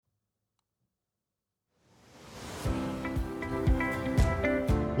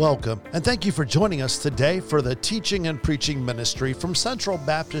Welcome, and thank you for joining us today for the teaching and preaching ministry from Central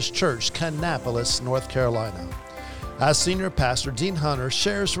Baptist Church, Kannapolis, North Carolina. As Senior Pastor Dean Hunter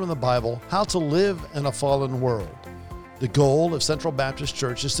shares from the Bible how to live in a fallen world. The goal of Central Baptist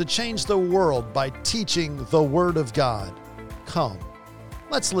Church is to change the world by teaching the Word of God. Come,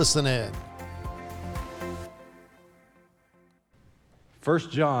 let's listen in. 1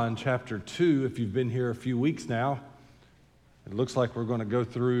 John chapter 2, if you've been here a few weeks now, it looks like we're going to go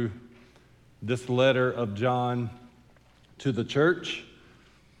through this letter of John to the church.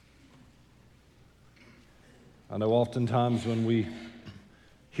 I know oftentimes when we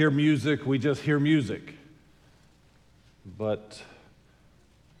hear music, we just hear music. But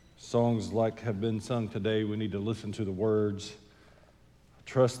songs like have been sung today, we need to listen to the words.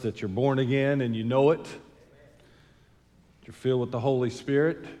 Trust that you're born again and you know it. You're filled with the Holy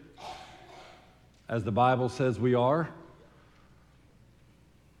Spirit, as the Bible says we are.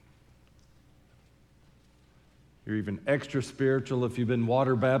 You're even extra spiritual if you've been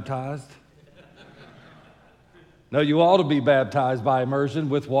water baptized. No, you ought to be baptized by immersion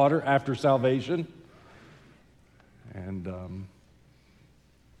with water after salvation. And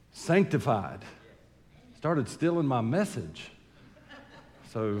sanctified. Started stealing my message.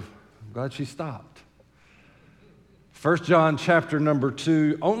 So I'm glad she stopped. 1 John chapter number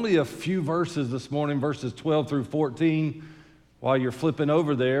 2, only a few verses this morning, verses 12 through 14. While you're flipping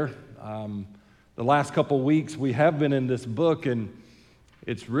over there, the last couple weeks we have been in this book, and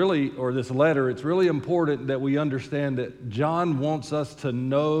it's really, or this letter, it's really important that we understand that John wants us to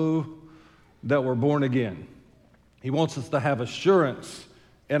know that we're born again. He wants us to have assurance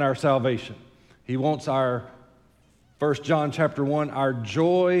in our salvation. He wants our, 1 John chapter 1, our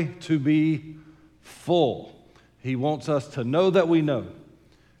joy to be full. He wants us to know that we know.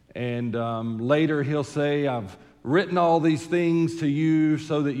 And later he'll say, I've written all these things to you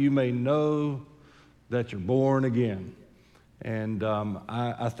so that you may know that you're born again. And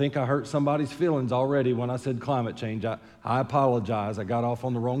I think I hurt somebody's feelings already when I said climate change. I apologize. I got off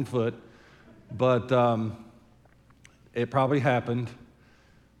on the wrong foot. But it probably happened.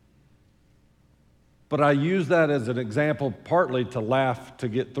 But I use that as an example partly to laugh to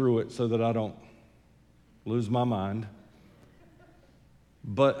get through it so that I don't lose my mind.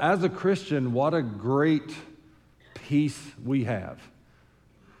 But as a Christian, what a great peace we have,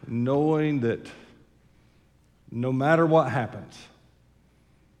 knowing that no matter what happens,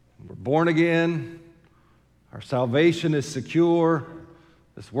 we're born again, our salvation is secure,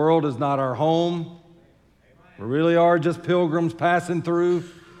 this world is not our home, we really are just pilgrims passing through.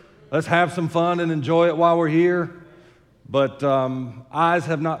 Let's have some fun and enjoy it while we're here. But eyes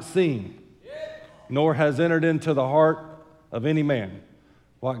have not seen, nor has entered into the heart of any man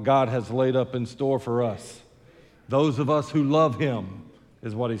what God has laid up in store for us. Those of us who love him,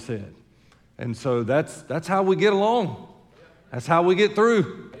 is what he said. And so that's how we get along. That's how we get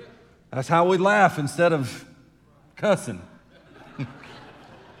through. That's how we laugh instead of cussing.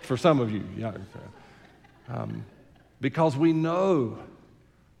 For some of you. Because we know.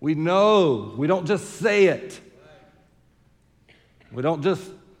 We don't just say it. We don't just...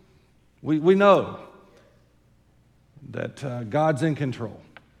 We know that God's in control.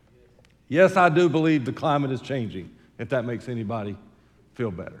 Yes, I do believe the climate is changing, if that makes anybody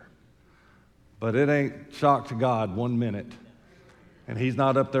feel better. But it ain't shocked God 1 minute. And he's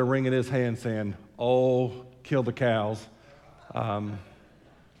not up there wringing his hand saying, oh, kill the cows.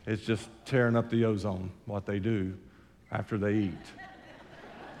 It's just tearing up the ozone, what they do after they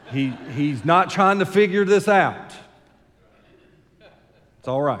eat. He's not trying to figure this out. It's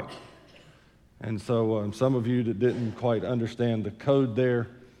all right. And so some of you that didn't quite understand the code there,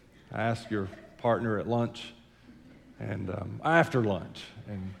 ask your partner at lunch and after lunch,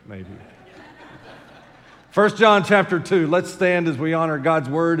 and maybe. 1 John chapter 2, let's stand as we honor God's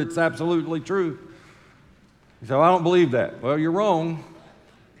word. It's absolutely true. You say, well, I don't believe that. Well, you're wrong.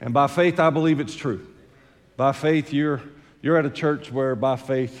 And by faith, I believe it's true. By faith, you're at a church where by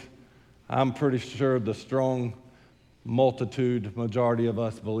faith, I'm pretty sure the strong majority of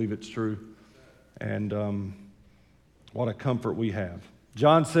us believe it's true. And what a comfort we have.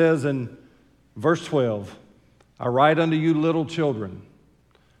 John says in verse 12, I write unto you little children,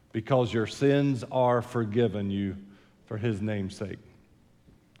 because your sins are forgiven you for his name's sake.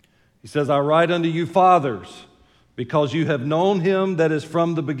 He says, I write unto you fathers, because you have known him that is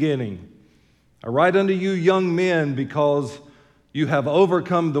from the beginning. I write unto you young men, because you have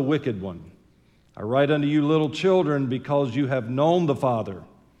overcome the wicked one. I write unto you little children, because you have known the Father.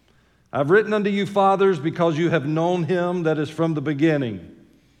 I've written unto you fathers, because you have known him that is from the beginning.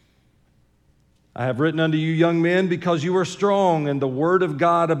 I have written unto you, young men, because you are strong, and the word of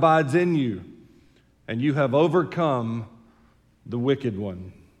God abides in you, and you have overcome the wicked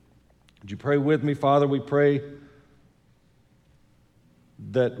one. Would you pray with me? Father, we pray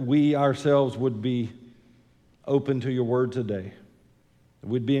that we ourselves would be open to your word today.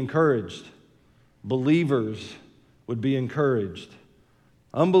 We'd be encouraged. Believers would be encouraged.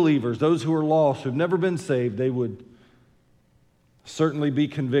 Unbelievers, those who are lost, who've never been saved, they would certainly be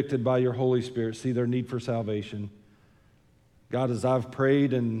convicted by your Holy Spirit, see their need for salvation. God, as I've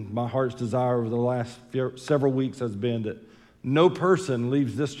prayed, and my heart's desire over the last several weeks has been that no person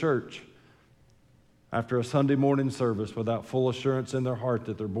leaves this church after a Sunday morning service without full assurance in their heart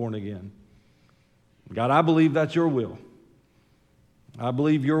that they're born again. God, I believe that's your will. I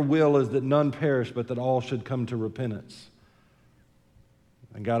believe your will is that none perish, but that all should come to repentance.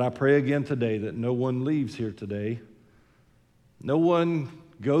 And God, I pray again today that no one leaves here today. No one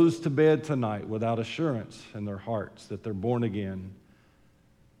goes to bed tonight without assurance in their hearts that they're born again,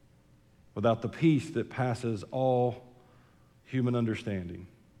 without the peace that passes all human understanding.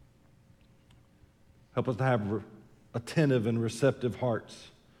 Help us to have attentive and receptive hearts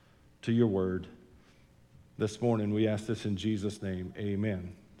to your word. This morning we ask this in Jesus' name,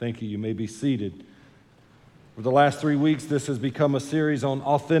 amen. Thank you. You may be seated. For the last 3 weeks, this has become a series on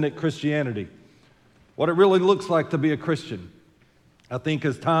authentic Christianity, what it really looks like to be a Christian. I think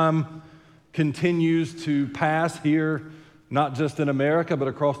as time continues to pass here, not just in America, but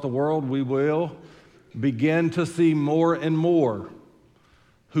across the world, we will begin to see more and more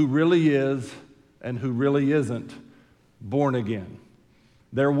who really is and who really isn't born again.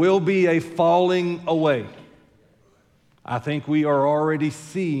 There will be a falling away. I think we are already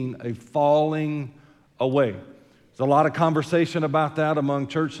seeing a falling away. There's a lot of conversation about that among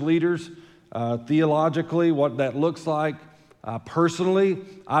church leaders, theologically, what that looks like. Personally,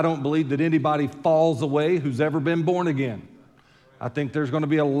 I don't believe that anybody falls away who's ever been born again. I think there's going to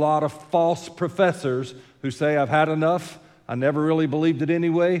be a lot of false professors who say, I've had enough, I never really believed it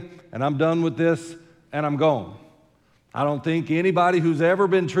anyway, and I'm done with this, and I'm gone. I don't think anybody who's ever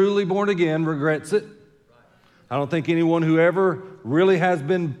been truly born again regrets it. I don't think anyone who ever really has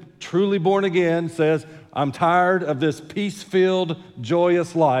been truly born again says, I'm tired of this peace-filled,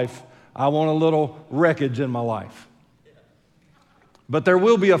 joyous life. I want a little wreckage in my life. But there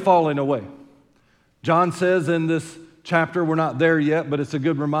will be a falling away. John says in this chapter, we're not there yet, but it's a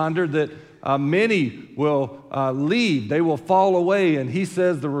good reminder that many will leave. They will fall away. And he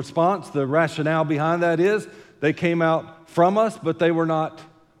says the response, the rationale behind that is, they came out from us, but they were not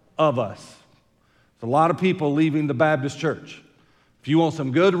of us. There's a lot of people leaving the Baptist church. If you want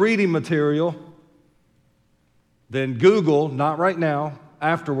some good reading material, then Google, not right now,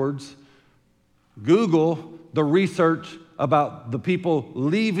 afterwards, Google the research about the people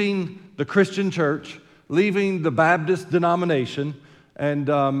leaving the Christian church, leaving the Baptist denomination, and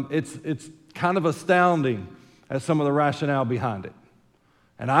it's kind of astounding at some of the rationale behind it.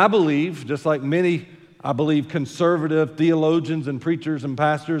 And I believe, just like many, I believe conservative theologians and preachers and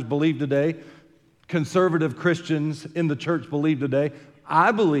pastors believe today, conservative Christians in the church believe today,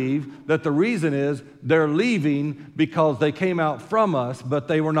 I believe that the reason is they're leaving because they came out from us, but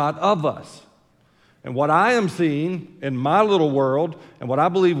they were not of us. And what I am seeing in my little world, and what I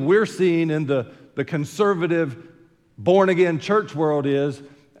believe we're seeing in the conservative, born-again church world is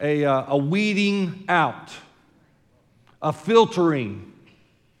a weeding out, a filtering.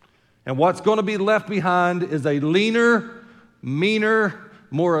 And what's going to be left behind is a leaner, meaner,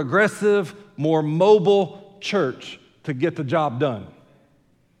 more aggressive, more mobile church to get the job done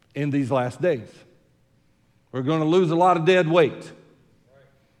in these last days. We're going to lose a lot of dead weight.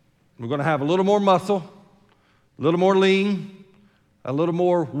 We're going to have a little more muscle, a little more lean, a little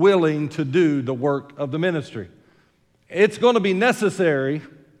more willing to do the work of the ministry. It's going to be necessary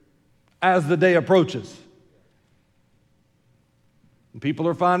as the day approaches. And people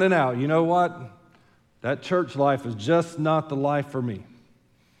are finding out, you know what? That church life is just not the life for me.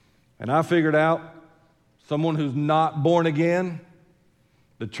 And I figured out someone who's not born again,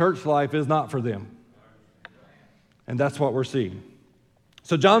 the church life is not for them. And that's what we're seeing.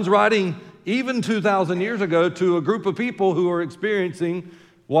 So John's writing even 2,000 years ago to a group of people who are experiencing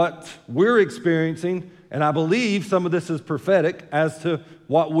what we're experiencing, and I believe some of this is prophetic as to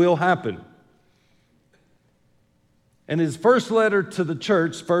what will happen. In his first letter to the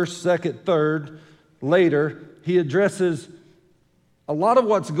church, 1st, 2nd, 3rd, later, he addresses a lot of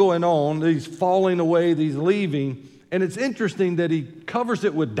what's going on, these falling away, these leaving, and it's interesting that he covers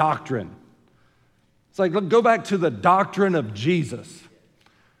it with doctrine. It's like, look, go back to the doctrine of Jesus.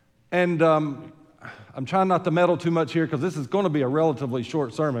 And I'm trying not to meddle too much here because this is going to be a relatively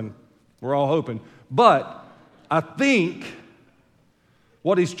short sermon. We're all hoping. But I think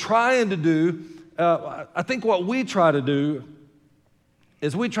what he's trying to do, I think what we try to do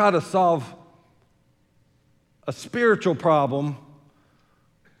is we try to solve a spiritual problem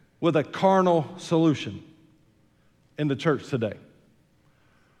with a carnal solution in the church today.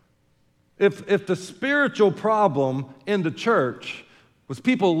 If the spiritual problem in the church was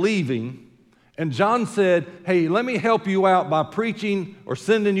people leaving, and John said, hey, let me help you out by preaching or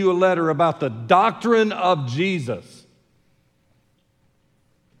sending you a letter about the doctrine of Jesus.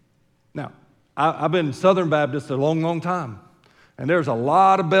 Now, I've been Southern Baptist a long, long time, and there's a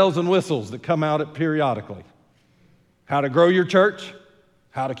lot of bells and whistles that come out periodically. How to grow your church,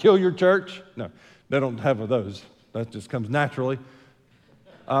 how to kill your church. No, they don't have those. That just comes naturally.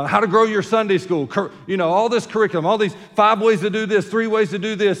 How to grow your Sunday school, all this curriculum, all these 5 ways to do this, 3 ways to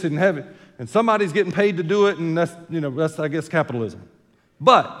do this, and have it. And somebody's getting paid to do it, and that's I guess, capitalism.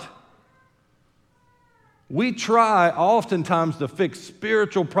 But we try oftentimes to fix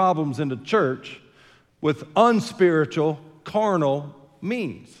spiritual problems in the church with unspiritual, carnal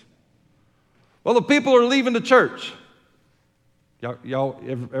means. Well, the people are leaving the church. Y'all,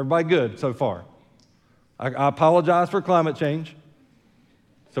 everybody good so far? I apologize for climate change.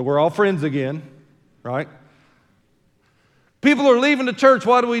 So we're all friends again, right? People are leaving the church.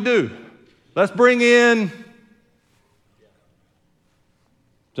 What do? Let's bring in,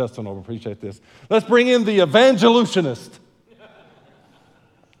 Justin will appreciate this. Let's bring in the evangelist.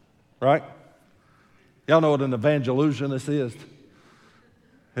 Right? Y'all know what an evangelist is.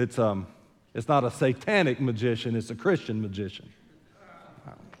 It's not a satanic magician, it's a Christian magician.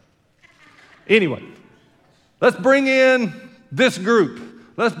 Anyway, let's bring in this group.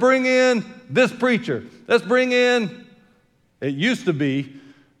 Let's bring in this preacher. Let's bring in, it used to be,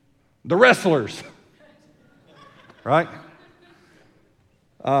 the wrestlers. Right?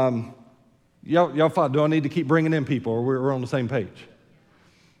 Y'all thought, do I need to keep bringing in people, or we're on the same page?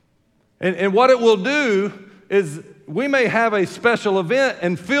 And what it will do is we may have a special event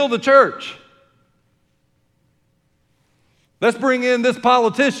and fill the church. Let's bring in this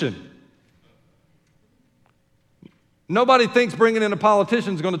politician. Nobody thinks bringing in a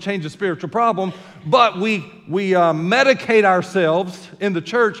politician is going to change the spiritual problem, but we medicate ourselves in the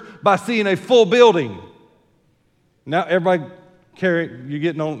church by seeing a full building. Now, everybody, you're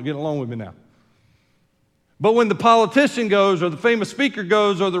getting along with me now. But when the politician goes, or the famous speaker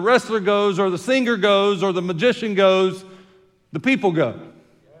goes, or the wrestler goes, or the singer goes, or the magician goes, the people go.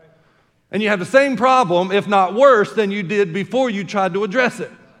 And you have the same problem, if not worse, than you did before you tried to address it.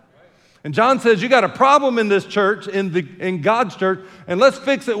 And John says, you got a problem in this church, in God's church, and let's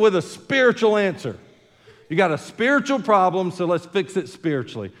fix it with a spiritual answer. You got a spiritual problem, so let's fix it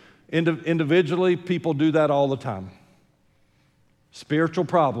spiritually. Individually, people do that all the time. Spiritual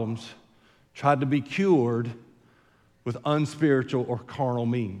problems tried to be cured with unspiritual or carnal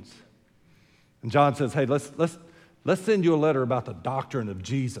means. And John says, hey, let's send you a letter about the doctrine of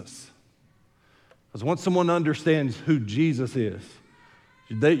Jesus. Because once someone understands who Jesus is,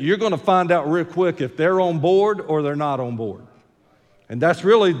 you're going to find out real quick if they're on board or they're not on board. And that's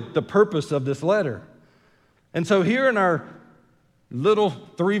really the purpose of this letter. And so here in our little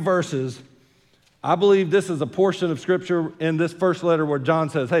 3 verses, I believe this is a portion of Scripture in this first letter where John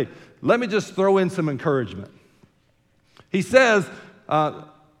says, hey, let me just throw in some encouragement. He says,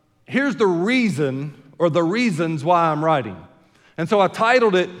 here's the reason or the reasons why I'm writing. And so I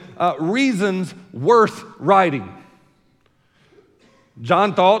titled it, Reasons Worth Writing.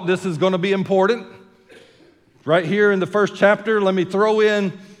 John thought this is going to be important. Right here in the first chapter, let me throw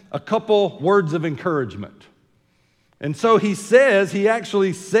in a couple words of encouragement. And so he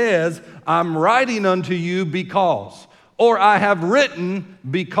actually says, I'm writing unto you because, or I have written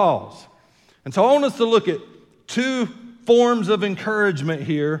because. And so I want us to look at 2 forms of encouragement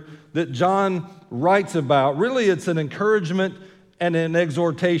here that John writes about. Really, it's an encouragement and an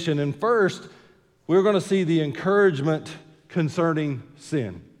exhortation. And first, we're going to see the encouragement concerning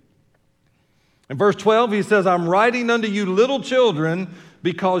sin. In verse 12, he says, I'm writing unto you little children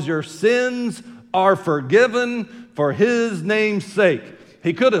because your sins are forgiven for his name's sake.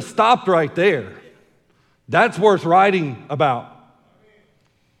 He could have stopped right there. That's worth writing about.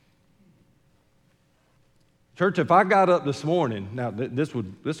 Church, if I got up this morning, now this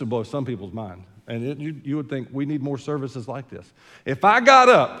would blow some people's mind, and you would think we need more services like this. If I got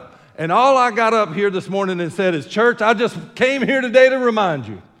up and all I got up here this morning and said is, church, I just came here today to remind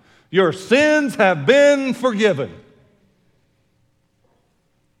you, your sins have been forgiven.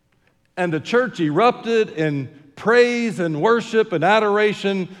 And the church erupted in praise and worship and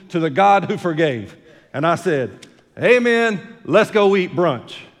adoration to the God who forgave. And I said, amen, let's go eat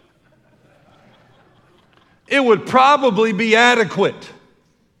brunch. it would probably be adequate.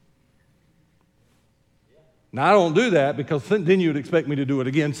 Now, I don't do that because then you would expect me to do it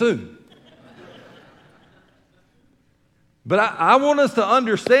again soon. But I want us to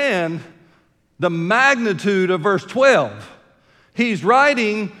understand the magnitude of verse 12. He's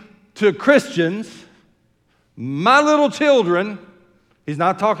writing to Christians, my little children. He's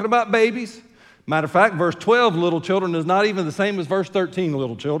not talking about babies. Matter of fact, verse 12, little children, is not even the same as verse 13,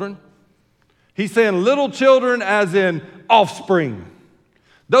 little children. He's saying little children as in offspring.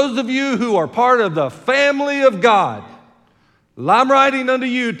 Those of you who are part of the family of God, I'm writing unto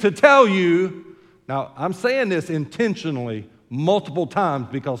you to tell you. Now, I'm saying this intentionally multiple times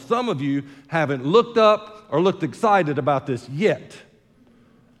because some of you haven't looked up or looked excited about this yet.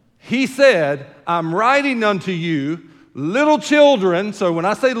 He said, I'm writing unto you, little children. So when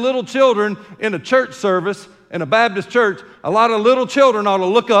I say little children in a church service, in a Baptist church, a lot of little children ought to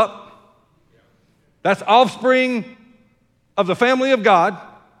look up. That's offspring of the family of God.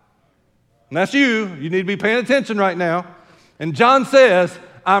 And that's you. You need to be paying attention right now. And John says,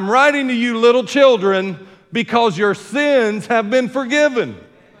 I'm writing to you, little children, because your sins have been forgiven.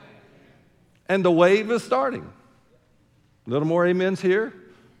 And the wave is starting. A little more amens here.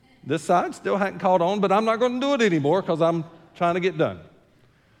 This side still hadn't caught on, but I'm not going to do it anymore because I'm trying to get done.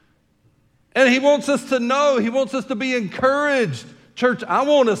 And he wants us to know, he wants us to be encouraged. Church, I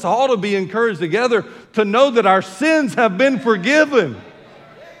want us all to be encouraged together to know that our sins have been forgiven.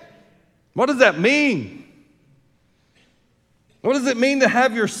 What does that mean? What does it mean to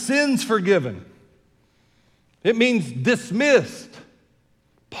have your sins forgiven? It means dismissed,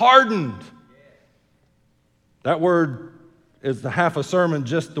 pardoned. That word is the half a sermon,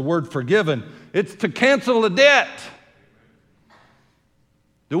 just the word forgiven. It's to cancel a debt.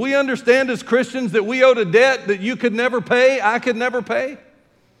 Do we understand as Christians that we owed a debt that you could never pay, I could never pay?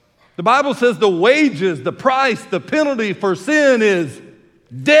 The Bible says the wages, the price, the penalty for sin is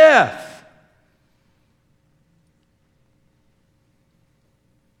death.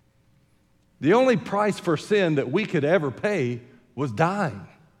 The only price for sin that we could ever pay was dying.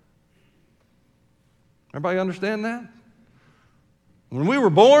 Everybody understand that? When we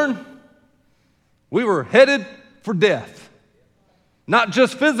were born, we were headed for death. Not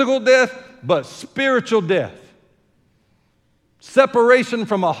just physical death, but spiritual death. Separation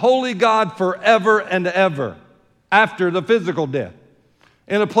from a holy God forever and ever after the physical death.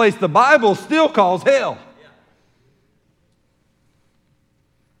 In a place the Bible still calls hell.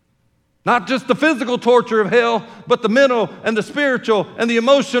 Not just the physical torture of hell, but the mental and the spiritual and the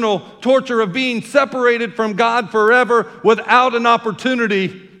emotional torture of being separated from God forever without an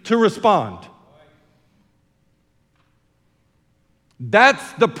opportunity to respond.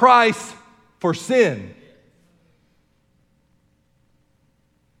 That's the price for sin.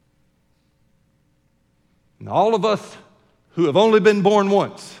 And all of us who have only been born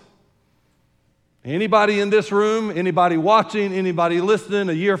once, anybody in this room, anybody watching, anybody listening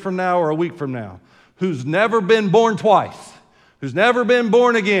a year from now or a week from now, who's never been born twice, who's never been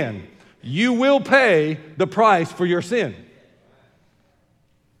born again, you will pay the price for your sin.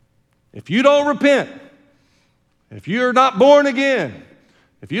 If you don't repent, if you're not born again,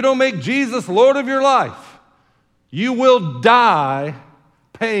 if you don't make Jesus Lord of your life, you will die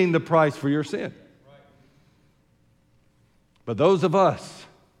paying the price for your sin. But those of us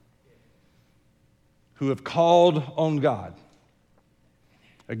who have called on God,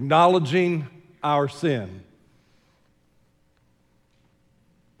 acknowledging our sin,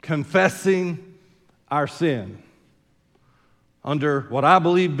 confessing our sin, under what I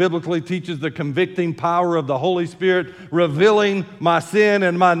believe biblically teaches the convicting power of the Holy Spirit, revealing my sin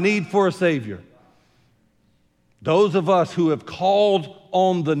and my need for a Savior. Those of us who have called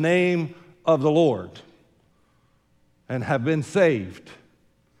on the name of the Lord and have been saved,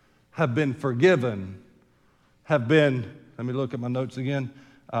 have been forgiven, have been, let me look at my notes again,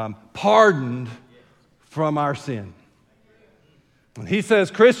 pardoned from our sin. And he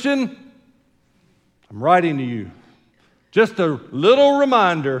says, Christian, I'm writing to you. Just a little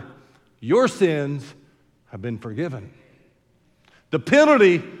reminder, your sins have been forgiven. The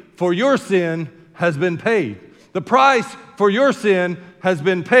penalty for your sin has been paid. The price for your sin has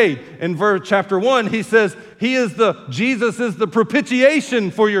been paid. In chapter 1, he says, Jesus is the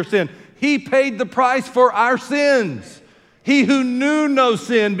propitiation for your sin. He paid the price for our sins. He who knew no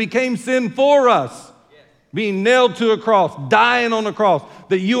sin became sin for us, being nailed to a cross, dying on a cross,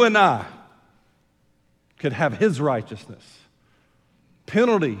 that you and I could have his righteousness.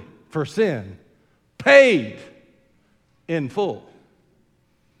 Penalty for sin paid in full.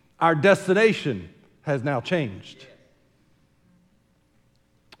 Our destination has now changed.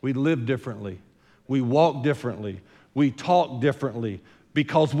 We live differently. we walk differently, we talk differently,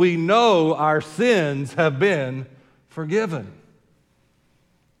 because we know our sins have been forgiven.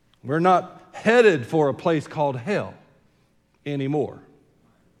 We're not headed for a place called hell anymore.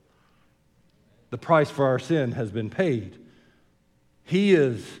 The price for our sin has been paid. He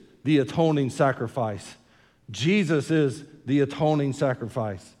is the atoning sacrifice. Jesus is the atoning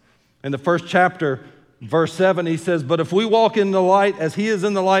sacrifice. In the first chapter, verse 7, he says, "But if we walk in the light as he is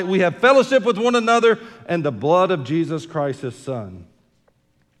in the light, we have fellowship with one another, and the blood of Jesus Christ, his Son,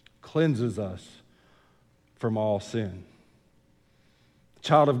 cleanses us from all sin." The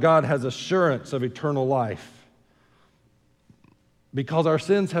child of God has assurance of eternal life because our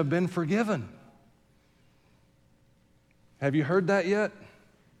sins have been forgiven. Have you heard that yet?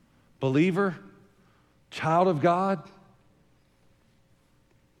 Believer, child of God?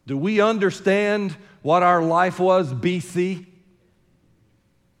 Do we understand what our life was BC?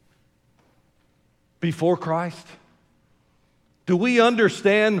 Before Christ? Do we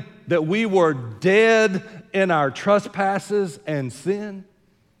understand that we were dead in our trespasses and sin?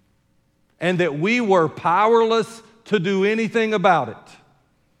 And that we were powerless to do anything about it?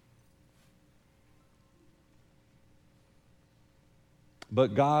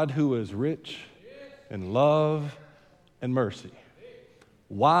 But God, who is rich in love and mercy,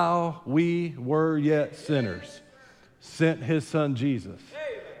 while we were yet sinners, sent his Son Jesus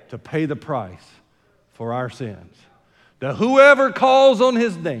to pay the price for our sins, that whoever calls on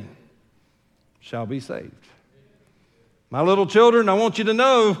his name shall be saved. My little children, I want you to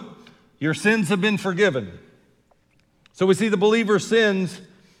know your sins have been forgiven. So we see the believer's sins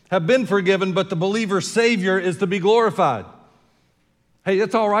have been forgiven, but the believer's Savior is to be glorified. Hey,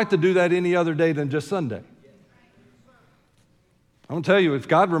 it's all right to do that any other day than just Sunday. I'm going to tell you, if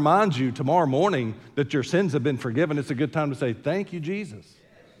God reminds you tomorrow morning that your sins have been forgiven, it's a good time to say, "Thank you, Jesus.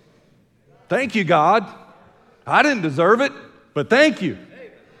 Thank you, God. I didn't deserve it, but thank you.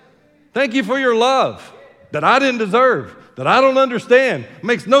 Thank you for your love that I didn't deserve, that I don't understand. It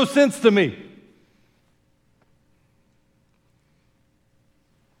makes no sense to me."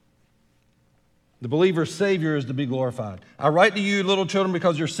 The believer's Savior is to be glorified. I write to you, little children,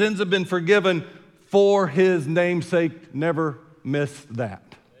 because your sins have been forgiven for his name's sake. Never miss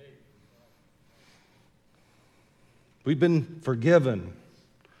that. We've been forgiven.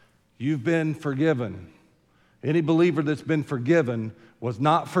 You've been forgiven. Any believer that's been forgiven was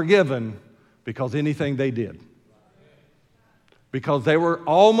not forgiven because anything they did. Because they were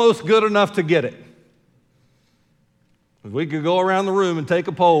almost good enough to get it. We could go around the room and take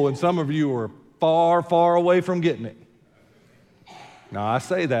a poll, and some of you were far, far away from getting it. Now, I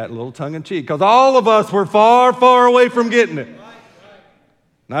say that a little tongue-in-cheek because all of us were far, far away from getting it.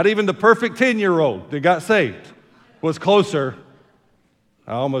 Not even the perfect 10-year-old that got saved was closer.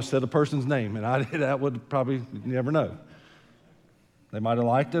 I almost said a person's name, and that would probably, you never know. They might have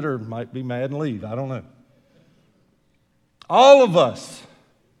liked it or might be mad and leave. I don't know. All of us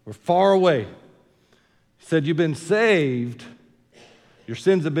were far away. He said, "You've been saved. Your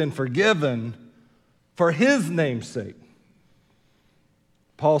sins have been forgiven for his name's sake."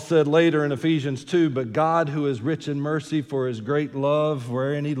 Paul said later in Ephesians 2, "But God, who is rich in mercy for his great love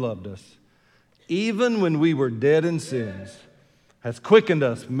wherein he loved us, even when we were dead in sins, has quickened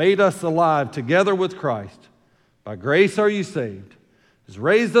us, made us alive together with Christ. By grace are you saved, has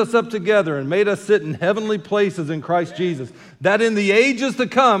raised us up together and made us sit in heavenly places in Christ Jesus, that in the ages to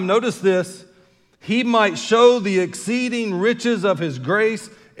come," notice this, "he might show the exceeding riches of his grace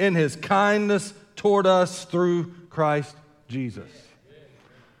in his kindness toward us through Christ Jesus."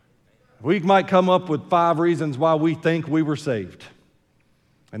 We might come up with 5 reasons why we think we were saved,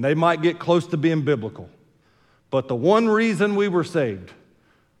 and they might get close to being biblical. But the one reason we were saved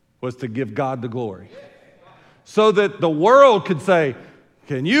was to give God the glory. So that the world could say,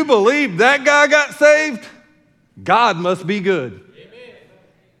 "Can you believe that guy got saved? God must be good." Amen.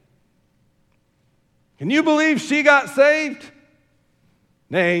 "Can you believe she got saved?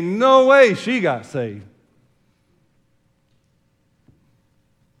 There ain't no way she got saved."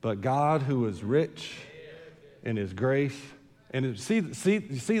 But God, who is rich in his grace, and see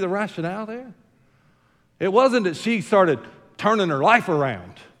the rationale there? It wasn't that she started turning her life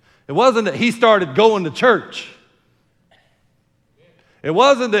around. It wasn't that he started going to church. It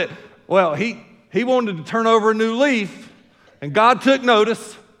wasn't that, well, he wanted to turn over a new leaf, and God took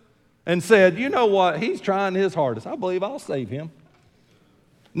notice and said, "You know what? He's trying his hardest. I believe I'll save him."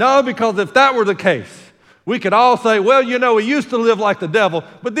 No, because if that were the case, we could all say, "Well, you know, he used to live like the devil,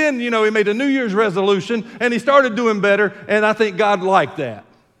 but then, you know, he made a New Year's resolution, and he started doing better, and I think God liked that."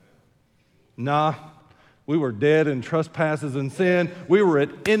 Nah. We were dead in trespasses and sin. We were at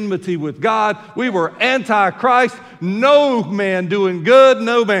enmity with God. We were anti-Christ. No man doing good.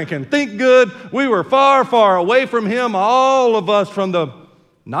 No man can think good. We were far, far away from him, all of us, from the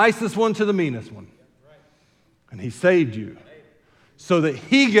nicest one to the meanest one. And he saved you so that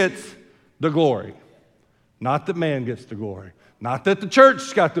he gets the glory. Not that man gets the glory. Not that the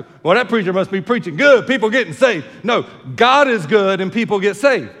church got the, well, that preacher must be preaching good, people getting saved. No, God is good and people get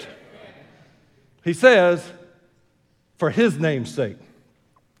saved. He says, for his name's sake.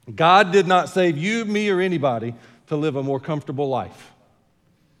 God did not save you, me, or anybody to live a more comfortable life.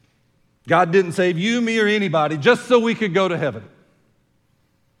 God didn't save you, me, or anybody just so we could go to heaven.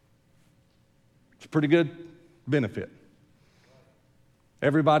 It's a pretty good benefit.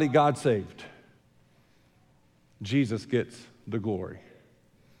 Everybody God saved. Jesus gets the glory.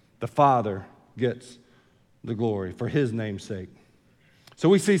 The Father gets the glory for his name's sake. So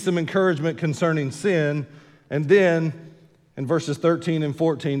we see some encouragement concerning sin, and then in verses 13 and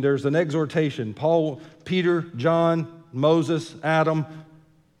 14, there's an exhortation. Paul, Peter, John, Moses, Adam,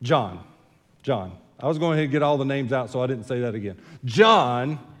 John. I was going ahead and get all the names out, so I didn't say that again.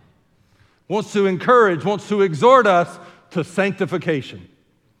 John wants to encourage, wants to exhort us to sanctification.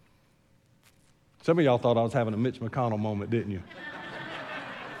 Some of y'all thought I was having a Mitch McConnell moment, didn't you?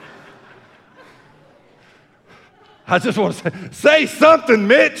 I just want to say something,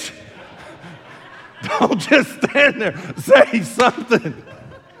 Mitch. Don't just stand there. Say something.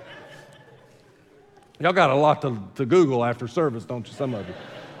 Y'all got a lot to Google after service, don't you, some of you?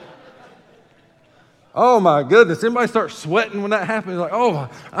 Oh, my goodness. Anybody start sweating when that happens? Like, oh,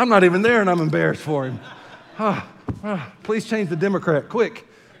 I'm not even there, and I'm embarrassed for him. Please change the Democrat, quick.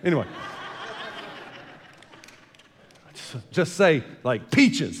 Anyway. Just say, like,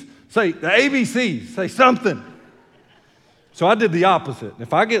 peaches. Say the ABCs. Say something. So I did the opposite.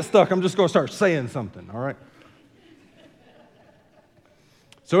 If I get stuck, I'm just going to start saying something, all right?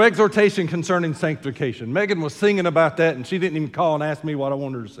 So exhortation concerning sanctification. Megan was singing about that, and she didn't even call and ask me what I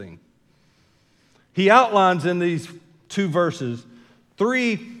wanted her to sing. He outlines in these 2 verses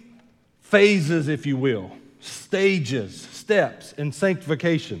 3 phases, if you will, stages, steps in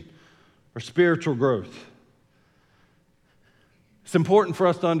sanctification or spiritual growth. It's important for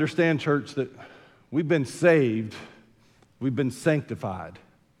us to understand, church, that we've been saved, we've been sanctified,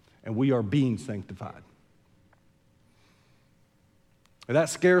 and we are being sanctified. And that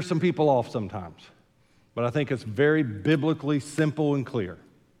scares some people off sometimes, but I think it's very biblically simple and clear.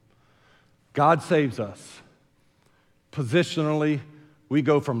 God saves us. Positionally, we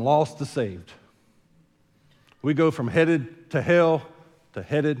go from lost to saved. We go from headed to hell to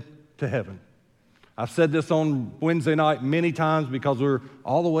headed to heaven. I've said this on Wednesday night many times because we're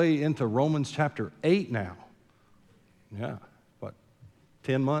all the way into Romans chapter 8 now. Yeah,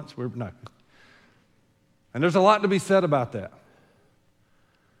 10 months? No. And there's a lot to be said about that.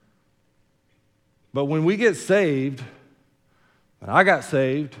 But when we get saved, and I got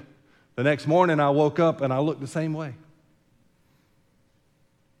saved, the next morning I woke up and I looked the same way.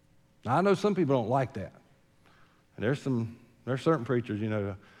 Now, I know some people don't like that. And there's certain preachers,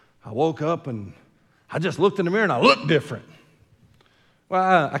 I woke up and I just looked in the mirror and I looked different.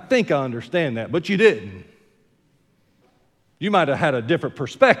 Well, I think I understand that, but you didn't. You might have had a different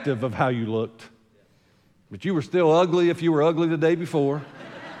perspective of how you looked, but you were still ugly if you were ugly the day before.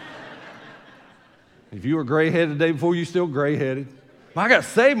 If you were gray-headed the day before, you still gray-headed. I got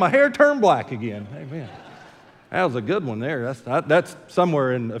saved, my hair turned black again. Amen. That was a good one there. That's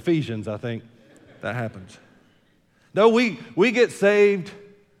somewhere in Ephesians, I think, that happens. No, we get saved,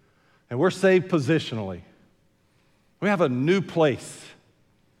 and we're saved positionally. We have a new place.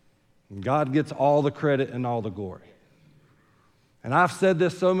 And God gets all the credit and all the glory. And I've said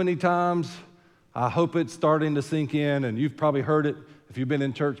this so many times, I hope it's starting to sink in, and you've probably heard it if you've been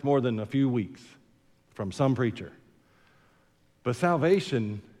in church more than a few weeks from some preacher. But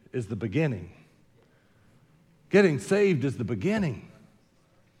salvation is the beginning. Getting saved is the beginning.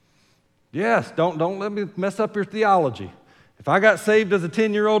 Yes, don't let me mess up your theology. If I got saved as a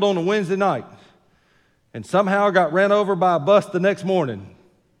 10-year-old on a Wednesday night and somehow I got ran over by a bus the next morning,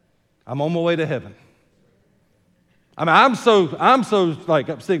 I'm on my way to heaven. I mean, I'm so like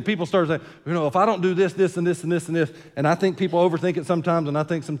upset. People start saying, if I don't do this, this, and this, and this, and this, and I think people overthink it sometimes, and I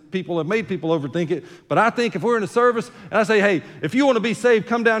think some people have made people overthink it, but I think if we're in a service, and I say, hey, if you want to be saved,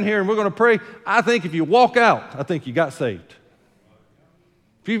 come down here and we're going to pray, I think if you walk out, I think you got saved.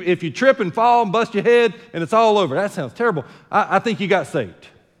 If you trip and fall and bust your head and it's all over, that sounds terrible, I think you got saved.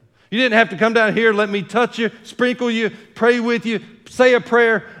 You didn't have to come down here, let me touch you, sprinkle you, pray with you, say a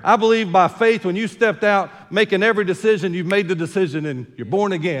prayer. I believe by faith when you stepped out, making every decision, you've made the decision and you're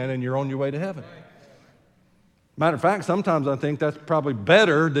born again and you're on your way to heaven. Matter of fact, sometimes I think that's probably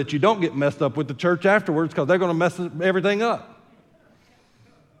better that you don't get messed up with the church afterwards because they're going to mess everything up.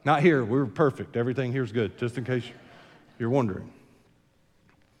 Not here. We're perfect. Everything here's good, just in case you're wondering.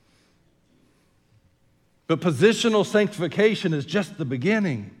 But positional sanctification is just the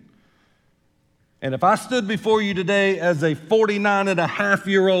beginning. And if I stood before you today as a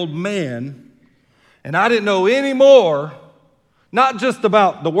 49-and-a-half-year-old man, and I didn't know any more, not just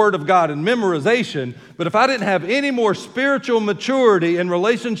about the Word of God and memorization, but if I didn't have any more spiritual maturity in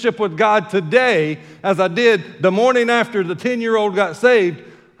relationship with God today as I did the morning after the 10-year-old got saved,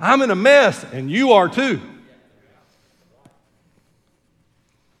 I'm in a mess, and you are too.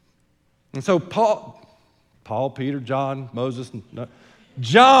 And so Paul, Peter, John, Moses,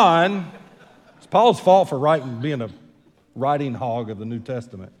 John, it's Paul's fault for being a writing hog of the New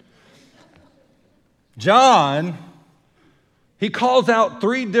Testament. John, he calls out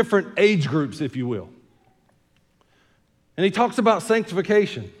 3 different age groups, if you will. And he talks about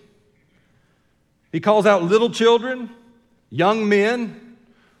sanctification. He calls out little children, young men,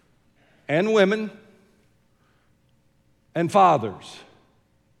 and women, and fathers,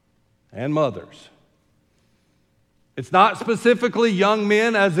 and mothers. It's not specifically young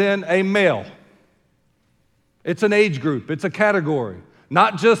men as in a male. It's an age group. It's a category.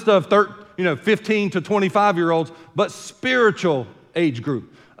 Not just of 15 to 25-year-olds, but spiritual age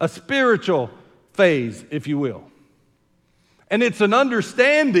group. A spiritual phase, if you will. And it's an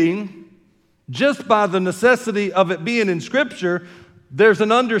understanding, just by the necessity of it being in Scripture, there's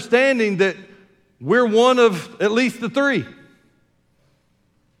an understanding that we're one of at least the 3.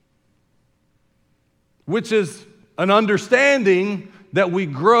 Which is an understanding that we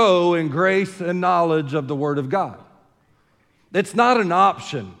grow in grace and knowledge of the Word of God. It's not an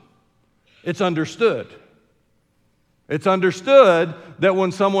option. It's understood. It's understood that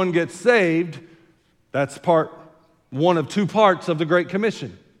when someone gets saved, that's one of 2 parts of the Great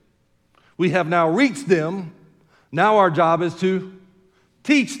Commission. We have now reached them. Now our job is to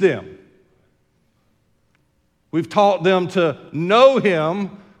teach them. We've taught them to know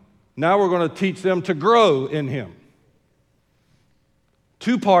Him. Now we're going to teach them to grow in Him.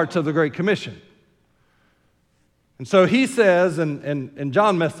 2 parts of the Great Commission. And so he says, and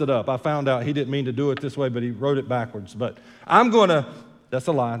John messed it up. I found out he didn't mean to do it this way, but he wrote it backwards. But that's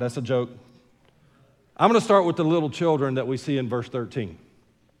a lie, that's a joke. I'm going to start with the little children that we see in verse 13.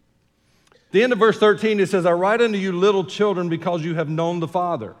 The end of verse 13, it says, I write unto you little children because you have known the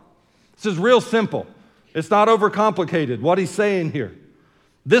Father. This is real simple. It's not overcomplicated, what he's saying here.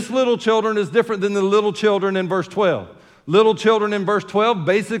 This little children is different than the little children in verse 12. Little children in verse 12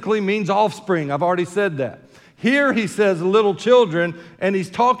 basically means offspring. I've already said that. Here he says little children, and he's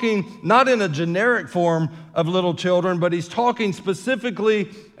talking not in a generic form of little children, but he's talking specifically,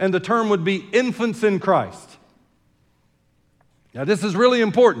 and the term would be infants in Christ. Now this is really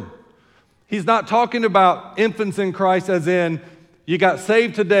important. He's not talking about infants in Christ as in you got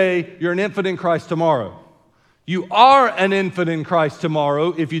saved today, you're an infant in Christ tomorrow. You are an infant in Christ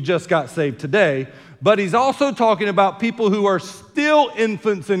tomorrow if you just got saved today, but he's also talking about people who are still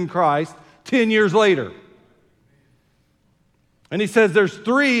infants in Christ 10 years later. And he says there's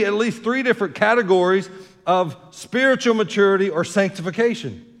at least three different categories of spiritual maturity or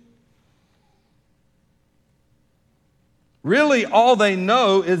sanctification. Really, all they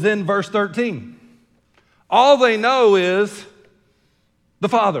know is in verse 13. All they know is the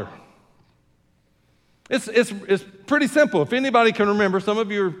Father. It's pretty simple. If anybody can remember, some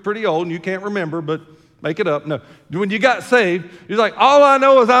of you are pretty old and you can't remember, but make it up. No, when you got saved, you're like, all I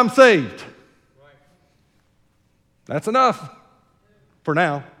know is I'm saved. That's enough for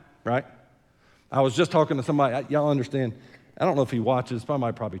now, right? I was just talking to somebody, y'all understand, I don't know if he watches,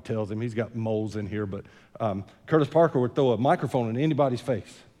 somebody probably tells him, he's got moles in here, but Curtis Parker would throw a microphone in anybody's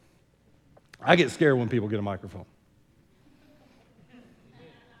face. I get scared when people get a microphone.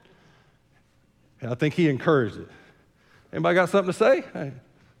 And I think he encouraged it. Anybody got something to say? Hey,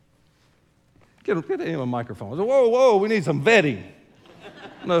 get him a microphone. I said, whoa, we need some vetting.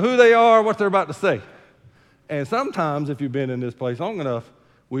 Know who they are, what they're about to say. And sometimes, if you've been in this place long enough,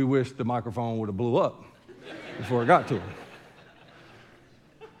 we wish the microphone would have blew up before it got to him.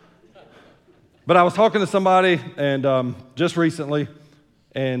 But I was talking to somebody and just recently,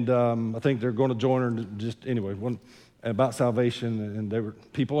 and I think they're going to join her just anyway, about salvation, and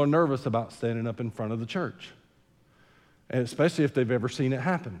people are nervous about standing up in front of the church, and especially if they've ever seen it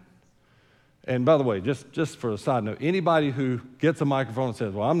happen. And by the way, just for a side note, anybody who gets a microphone and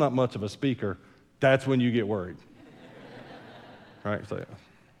says, well, I'm not much of a speaker, that's when you get worried. Right? So, yeah.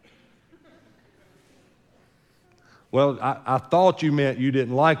 Well, I thought you meant you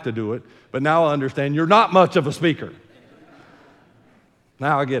didn't like to do it, but now I understand you're not much of a speaker.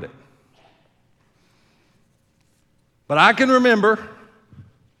 Now I get it. But I can remember,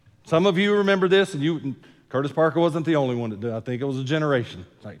 some of you remember this, and Curtis Parker wasn't the only one that did. I think it was a generation.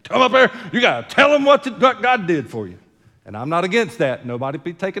 Like, come up here, you got to tell them what God did for you. And I'm not against that. Nobody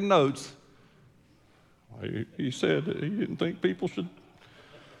be taking notes. He said that he didn't think people should.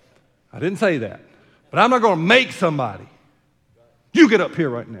 I didn't say that. But I'm not going to make somebody. You get up here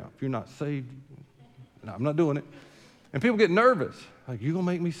right now. If you're not saved, no, I'm not doing it. And people get nervous. Like, you going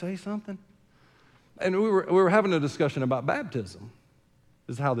to make me say something? And we were having a discussion about baptism.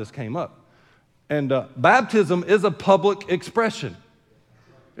 This is how this came up. And baptism is a public expression.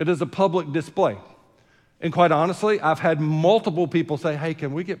 It is a public display. And quite honestly, I've had multiple people say, hey,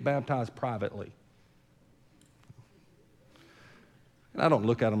 can we get baptized privately? And I don't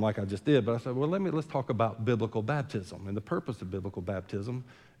look at them like I just did, but I said, well, let's talk about biblical baptism. And the purpose of biblical baptism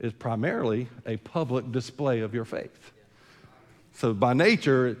is primarily a public display of your faith. So by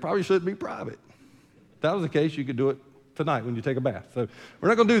nature, it probably shouldn't be private. If that was the case, you could do it tonight when you take a bath. So we're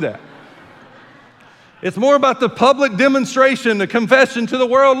not going to do that. It's more about the public demonstration, the confession to the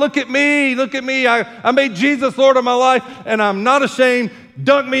world. Look at me. I made Jesus Lord of my life, and I'm not ashamed.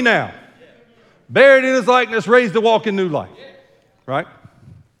 Dunk me now. Buried in his likeness, raised to walk in new life. Right?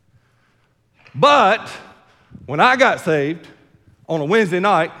 But when I got saved on a Wednesday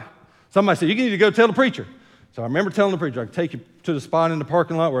night, somebody said, you need to go tell the preacher. So I remember telling the preacher, I could take you to the spot in the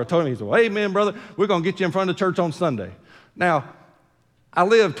parking lot where I told him, he said, well, amen, brother, we're going to get you in front of the church on Sunday. Now, I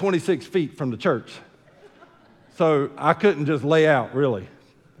live 26 feet from the church, so I couldn't just lay out, really.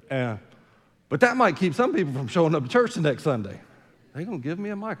 But that might keep some people from showing up to church the next Sunday. They're going to give me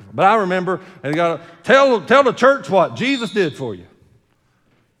a microphone. But I remember, and you got to tell the church what Jesus did for you.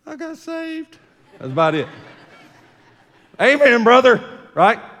 I got saved. That's about it. Amen, brother,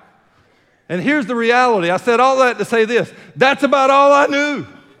 right? And here's the reality. I said all that to say this. That's about all I knew.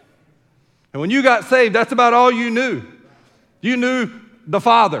 And when you got saved, that's about all you knew. You knew the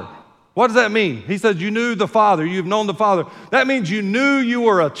Father. What does that mean? He says you knew the Father. You've known the Father. That means you knew you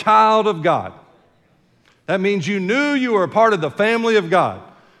were a child of God. That means you knew you were a part of the family of God.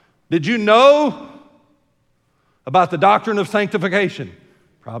 Did you know about the doctrine of sanctification?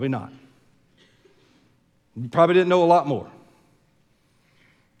 Probably not. You probably didn't know a lot more.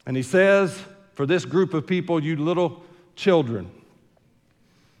 And he says, for this group of people, you little children,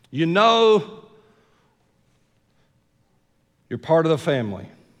 you know you're part of the family.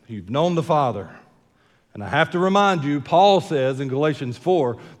 You've known the Father. And I have to remind you, Paul says in Galatians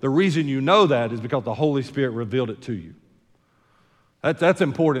 4, the reason you know that is because the Holy Spirit revealed it to you. That's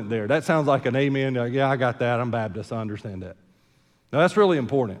important there. That sounds like an amen. Yeah, I got that. I'm Baptist. I understand that. Now, that's really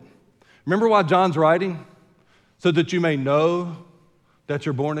important. Remember why John's writing? So that you may know that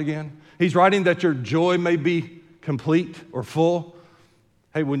you're born again. He's writing that your joy may be complete or full.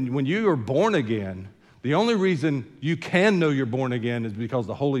 Hey, when you are born again, the only reason you can know you're born again is because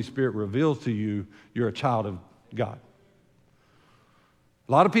the Holy Spirit reveals to you you're a child of God.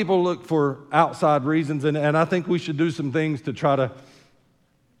 A lot of people look for outside reasons, and I think we should do some things to try to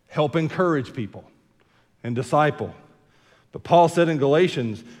help encourage people and disciple. But Paul said in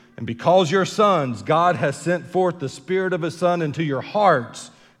Galatians, and because you're sons, God has sent forth the Spirit of His Son into your hearts,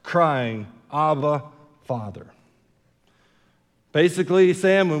 crying, Abba, Father. Basically, he's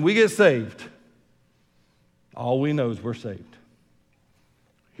saying when we get saved, all we know is we're saved.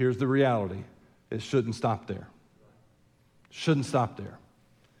 Here's the reality. It shouldn't stop there. Shouldn't stop there.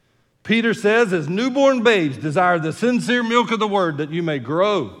 Peter says, as newborn babes desire the sincere milk of the word that you may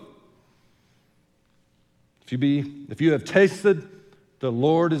grow. If you have tasted, the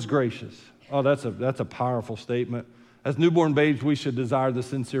Lord is gracious. Oh, that's a powerful statement. As newborn babes, we should desire the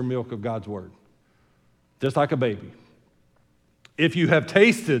sincere milk of God's word. Just like a baby. If you have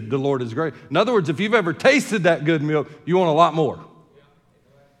tasted, the Lord is great. In other words, if you've ever tasted that good milk, you want a lot more.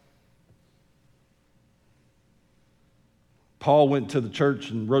 Paul went to the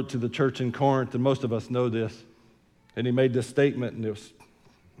church and wrote to the church in Corinth, and most of us know this. And he made this statement, and it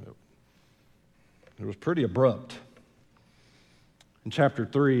was pretty abrupt. In chapter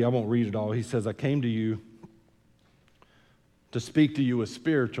 3, I won't read it all, he says, I came to you to speak to you as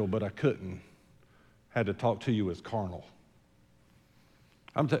spiritual, but I couldn't. Had to talk to you as carnal.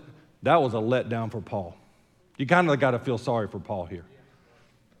 That was a letdown for Paul. You kind of got to feel sorry for Paul here.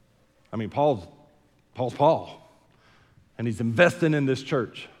 I mean, Paul's Paul. And he's investing in this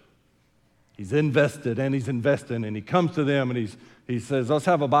church. He's invested and he's investing, and he comes to them and he says, let's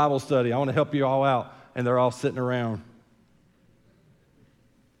have a Bible study. I want to help you all out. And they're all sitting around.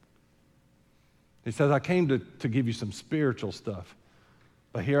 He says, I came to give you some spiritual stuff,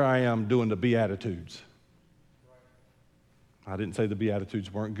 but here I am doing the Beatitudes. I didn't say the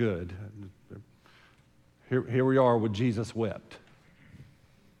Beatitudes weren't good. Here we are with Jesus wept.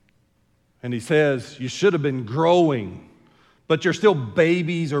 And he says, you should have been growing, but you're still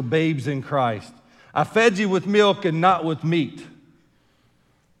babies or babes in Christ. I fed you with milk and not with meat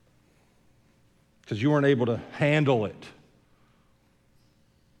because you weren't able to handle it.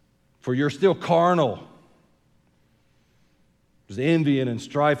 For you're still carnal. There's envy and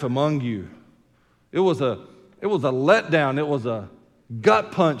strife among you. It was a letdown. It was a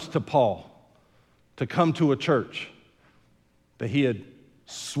gut punch to Paul to come to a church that he had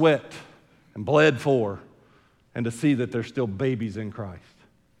sweat and bled for, and to see that they're still babies in Christ.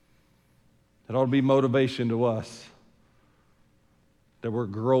 It ought to be motivation to us that we're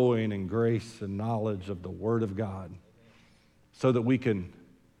growing in grace and knowledge of the Word of God so that we can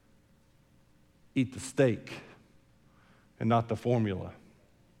eat the steak and not the formula.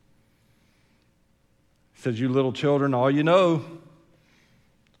 He says, you little children, all you know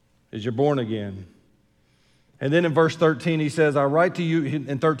is you're born again. And then in verse 13, he says, I write to you,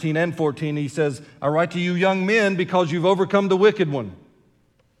 in 13 and 14, he says, I write to you young men because you've overcome the wicked one.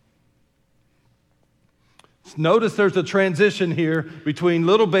 Notice there's a transition here between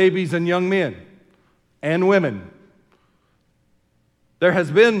little babies and young men and women. There has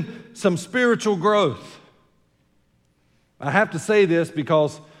been some spiritual growth. I have to say this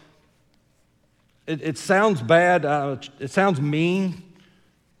because it sounds bad, it sounds mean,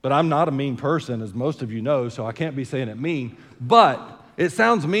 but I'm not a mean person, as most of you know, so I can't be saying it mean. But it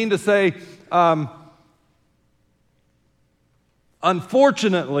sounds mean to say,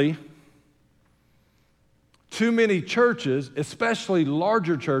 unfortunately, too many churches, especially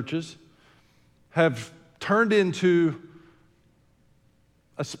larger churches, have turned into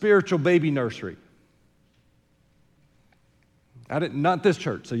a spiritual baby nursery. Not this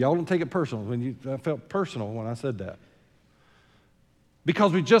church, so y'all don't take it personal. I felt personal when I said that.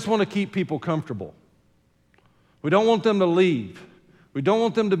 Because we just want to keep people comfortable. We don't want them to leave. We don't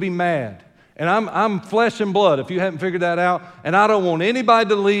want them to be mad. And I'm flesh and blood, if you haven't figured that out. And I don't want anybody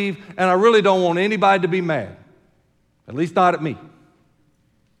to leave, and I really don't want anybody to be mad. At least not at me.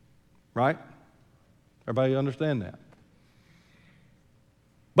 Right? Everybody understand that?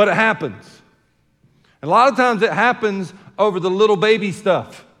 But it happens. And a lot of times it happens over the little baby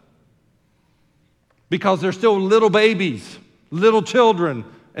stuff. Because they're still little babies. Little children,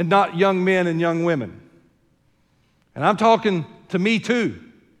 and not young men and young women. And I'm talking to me too.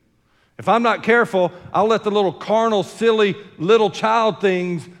 If I'm not careful, I'll let the little carnal, silly, little child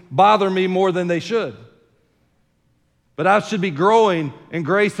things bother me more than they should. But I should be growing in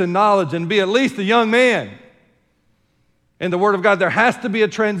grace and knowledge and be at least a young man in the Word of God. There has to be a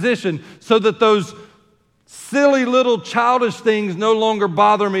transition so that those silly little childish things no longer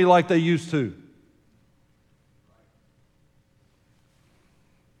bother me like they used to.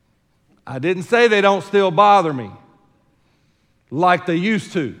 I didn't say they don't still bother me like they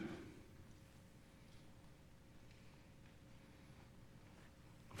used to.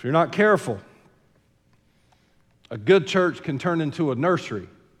 If you're not careful, a good church can turn into a nursery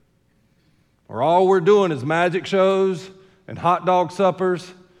where all we're doing is magic shows and hot dog suppers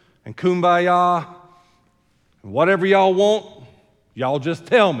and kumbaya and whatever y'all want, y'all just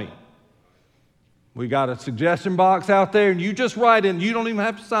tell me. We got a suggestion box out there and you just write in, you don't even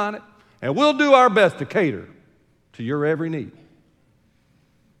have to sign it. And we'll do our best to cater to your every need.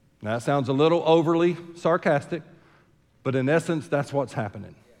 Now, that sounds a little overly sarcastic, but in essence, that's what's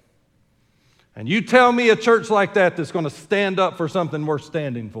happening. And you tell me a church like that that's going to stand up for something worth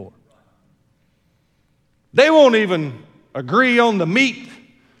standing for. They won't even agree on the meat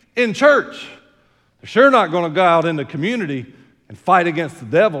in church. They're sure not going to go out in the community and fight against the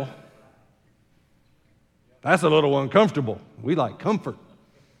devil. That's a little uncomfortable. We like comfort.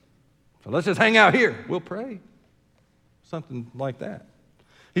 So let's just hang out here. We'll pray. Something like that.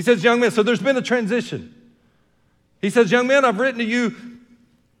 He says, young men, so there's been a transition. He says, young men, I've written to you,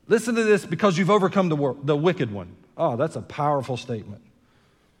 listen to this, because you've overcome the wicked one. Oh, that's a powerful statement.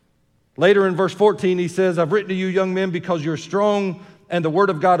 Later in verse 14, he says, I've written to you, young men, because you're strong and the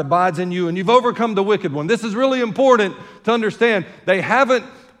word of God abides in you, and you've overcome the wicked one. This is really important to understand. They haven't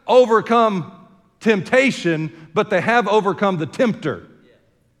overcome temptation, but they have overcome the tempter.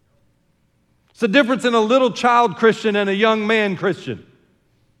 It's the difference in a little child Christian and a young man Christian.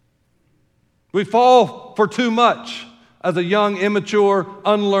 We fall for too much as a young, immature,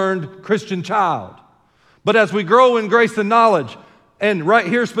 unlearned Christian child. But as we grow in grace and knowledge, and right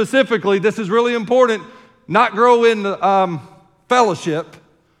here specifically, this is really important, not grow in fellowship,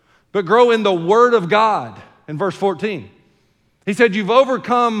 but grow in the Word of God in verse 14. He said, you've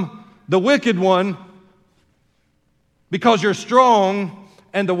overcome the wicked one because you're strong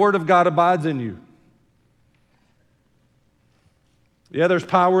and the Word of God abides in you. Yeah, there's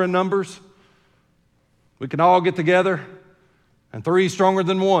power in numbers. We can all get together, and 3 is stronger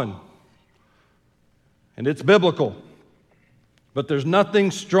than 1. And it's biblical. But there's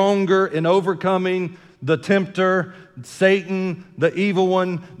nothing stronger in overcoming the tempter, Satan, the evil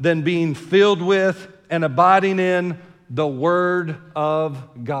one, than being filled with and abiding in the Word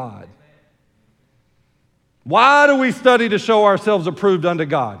of God. Why do we study to show ourselves approved unto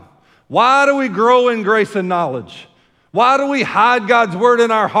God? Why do we grow in grace and knowledge? Why do we hide God's Word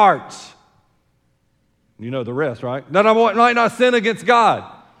in our hearts? You know the rest, right? That I might not sin against God.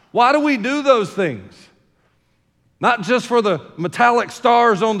 Why do we do those things? Not just for the metallic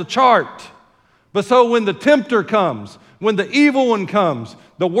stars on the chart, but so when the tempter comes, when the evil one comes,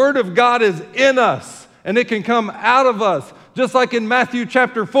 the Word of God is in us and it can come out of us. Just like in Matthew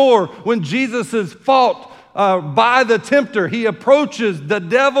chapter 4, when Jesus is fought by the tempter, the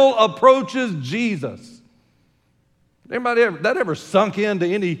devil approaches Jesus. Anybody ever sunk into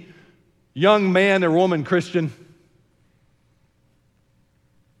any young man or woman Christian?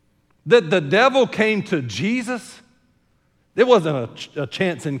 That the devil came to Jesus? It wasn't a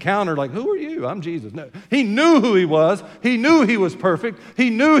chance encounter like, who are you? I'm Jesus. No, he knew who he was. He knew he was perfect. He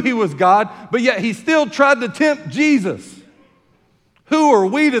knew he was God, but yet he still tried to tempt Jesus. Who are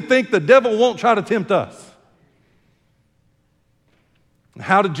we to think the devil won't try to tempt us?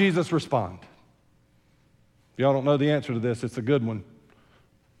 How did Jesus respond? If y'all don't know the answer to this, it's a good one.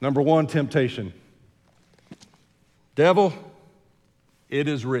 Number 1, temptation. Devil, it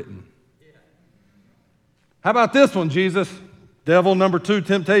is written. How about this one, Jesus? Devil, number 2,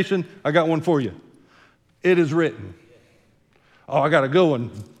 temptation. I got one for you. It is written. Oh, I got a good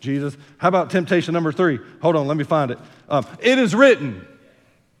one, Jesus. How about temptation number 3? Hold on, let me find it. It is written.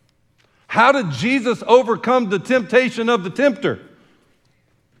 How did Jesus overcome the temptation of the tempter?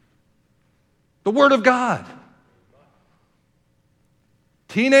 The Word of God.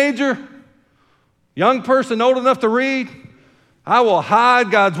 Teenager, young person old enough to read, I will hide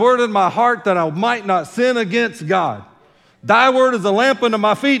God's Word in my heart that I might not sin against God. Thy Word is a lamp unto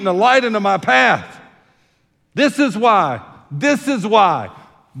my feet and a light unto my path. This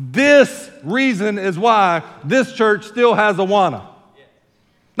reason is why this church still has Awana.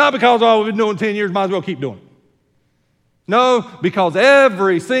 Not because, we've been doing 10 years, might as well keep doing it. No, because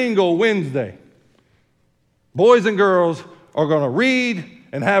every single Wednesday, boys and girls are going to read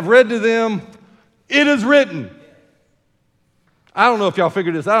and have read to them, it is written. I don't know if y'all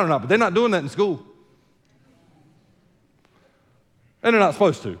figured this out or not, but they're not doing that in school. And they're not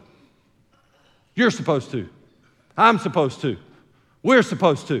supposed to. You're supposed to. I'm supposed to. We're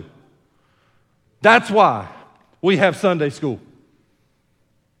supposed to. That's why we have Sunday school.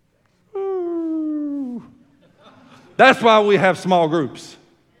 Ooh. That's why we have small groups.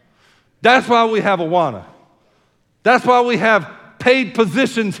 That's why we have Awana. That's why we have paid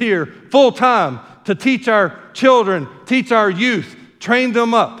positions here full time to teach our children, teach our youth, train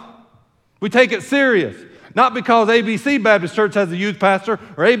them up. We take it serious. Not because ABC Baptist Church has a youth pastor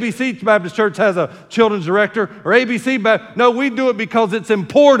or ABC Baptist Church has a children's director or ABC Baptist. No, we do it because it's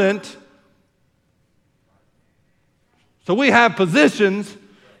important. So we have positions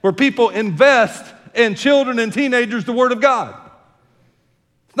where people invest in children and teenagers the Word of God.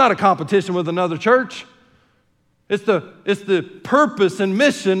 It's not a competition with another church. It's the purpose and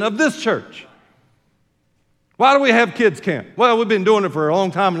mission of this church. Why do we have kids camp? Well, we've been doing it for a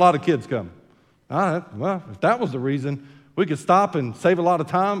long time. A lot of kids come. All right, well, if that was the reason, we could stop and save a lot of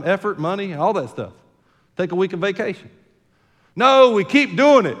time, effort, money, all that stuff. Take a week of vacation. No, we keep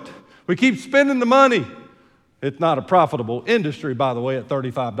doing it. We keep spending the money. It's not a profitable industry, by the way, at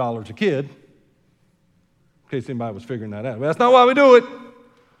 $35 a kid. In case anybody was figuring that out. But that's not why we do it.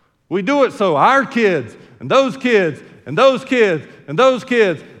 We do it so our kids and those kids and those kids and those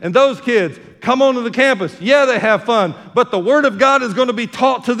kids and those kids come onto the campus. Yeah, they have fun, but the Word of God is going to be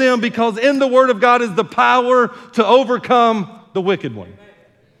taught to them because in the Word of God is the power to overcome the wicked one.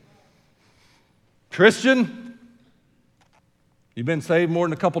 Christian, you've been saved more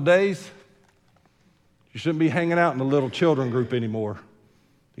than a couple days. You shouldn't be hanging out in the little children group anymore.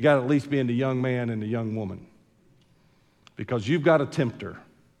 You got to at least be in the young man and the young woman because you've got a tempter.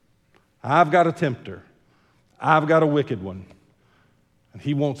 I've got a tempter. I've got a wicked one. And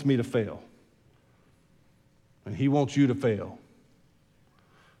he wants me to fail. And he wants you to fail.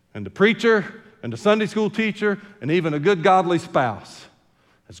 And the preacher and the Sunday school teacher and even a good godly spouse,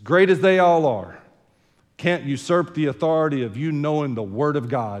 as great as they all are, can't usurp the authority of you knowing the Word of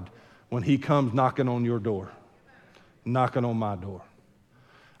God when he comes knocking on your door, knocking on my door.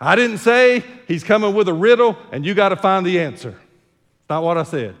 I didn't say he's coming with a riddle and you got to find the answer. That's not what I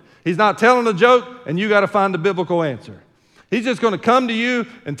said. He's not telling a joke and you got to find the biblical answer. He's just going to come to you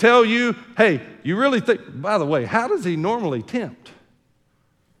and tell you, hey, you really think, by the way, how does he normally tempt?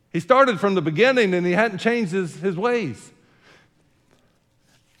 He started from the beginning and he hadn't changed his ways.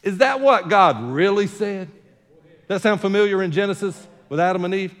 Is that what God really said? That sound familiar in Genesis with Adam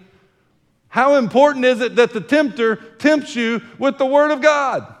and Eve? How important is it that the tempter tempts you with the Word of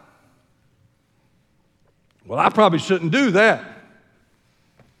God? Well, I probably shouldn't do that.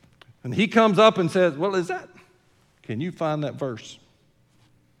 And he comes up and says, well, can you find that verse?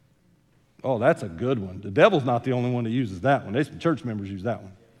 Oh, that's a good one. The devil's not the only one that uses that one. Some church members use that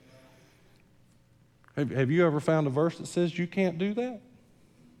one. Have you ever found a verse that says you can't do that?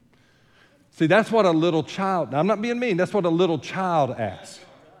 See, that's what a little child, now I'm not being mean, that's what a little child asks.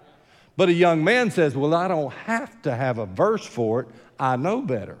 But a young man says, well, I don't have to have a verse for it. I know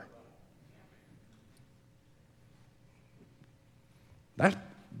better.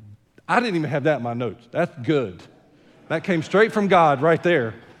 I didn't even have that in my notes. That's good. That came straight from God right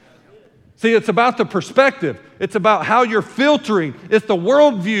there. See, it's about the perspective. It's about how you're filtering. It's the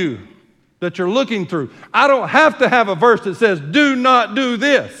worldview that you're looking through. I don't have to have a verse that says, do not do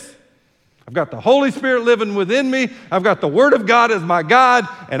this. I've got the Holy Spirit living within me. I've got the Word of God as my guide,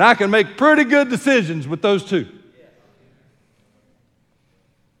 and I can make pretty good decisions with those two.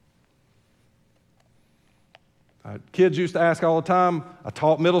 Kids used to ask all the time. I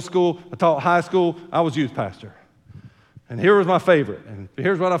taught middle school. I taught high school. I was youth pastor. And here was my favorite. And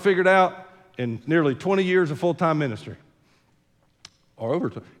here's what I figured out in nearly 20 years of full-time ministry. Or over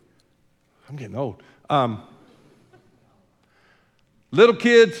 20. I'm getting old. Little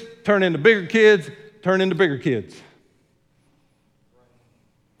kids turn into bigger kids, turn into bigger kids.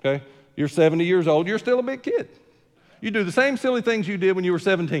 Okay? You're 70 years old, you're still a big kid. You do the same silly things you did when you were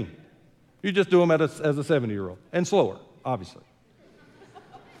 17. You just do them as a 70-year-old. And slower, obviously.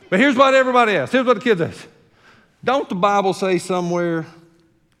 But here's what everybody asks. Here's what the kids ask. Don't the Bible say somewhere,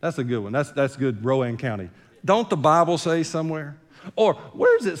 that's a good one. That's good, Rowan County. Don't the Bible say somewhere? Or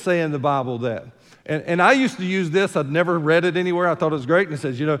where does it say in the Bible that? And I used to use this. I'd never read it anywhere. I thought it was great. And it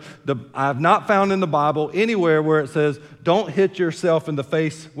says, I've not found in the Bible anywhere where it says, don't hit yourself in the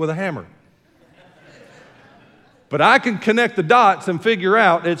face with a hammer. But I can connect the dots and figure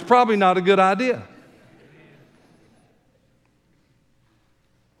out it's probably not a good idea.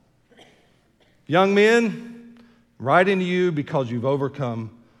 Young men, writing to you because you've overcome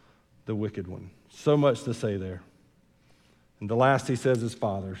the wicked one. So much to say there. And the last he says is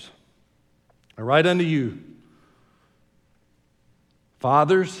fathers. I write unto you,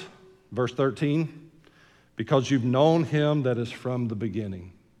 fathers, verse 13, because you've known him that is from the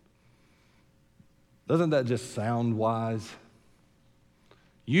beginning. Doesn't that just sound wise?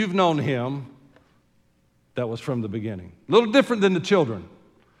 You've known him that was from the beginning. A little different than the children.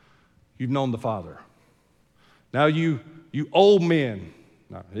 You've known the Father. Now you old men,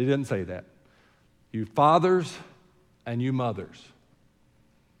 no, he didn't say that. You fathers and you mothers.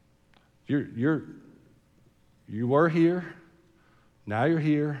 You were here, now you're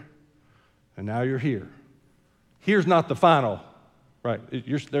here, and now you're here. Here's not the final, right?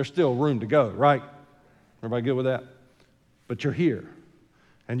 There's still room to go, right? Everybody good with that? But you're here.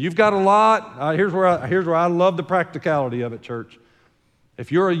 And you've got a lot. Here's where I love the practicality of it, church.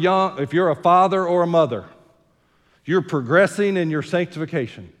 If you're a father or a mother, you're progressing in your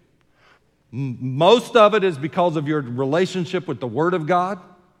sanctification. Most of it is because of your relationship with the Word of God,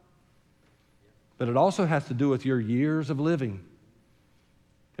 but it also has to do with your years of living.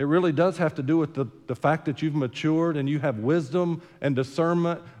 It really does have to do with the fact that you've matured and you have wisdom and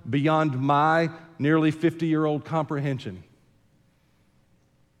discernment beyond my nearly 50-year-old comprehension,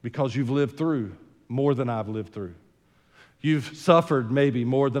 because you've lived through more than I've lived through. You've suffered maybe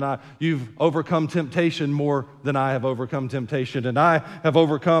more than you've overcome temptation more than I have overcome temptation, and I have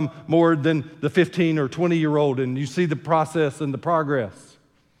overcome more than the 15 or 20-year-old, and you see the process and the progress.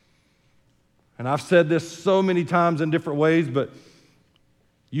 And I've said this so many times in different ways, but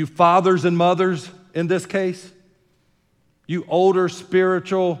you fathers and mothers in this case, you older,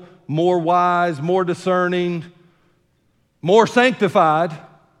 spiritual, more wise, more discerning, more sanctified.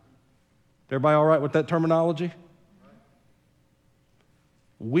 Everybody all right with that terminology?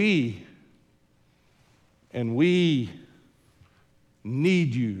 We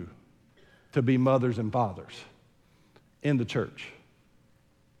need you to be mothers and fathers in the church.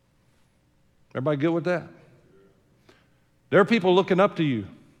 Everybody good with that? There are people looking up to you.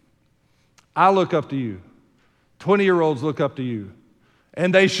 I look up to you. 20-year-olds look up to you.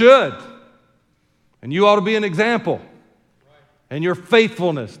 And they should. And you ought to be an example. And your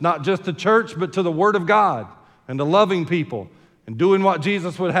faithfulness, not just to church, but to the Word of God and to loving people and doing what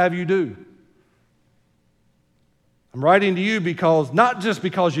Jesus would have you do. I'm writing to you because, not just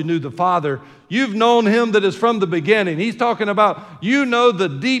because you knew the Father, you've known Him that is from the beginning. He's talking about you know the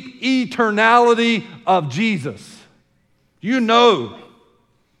deep eternality of Jesus. You know.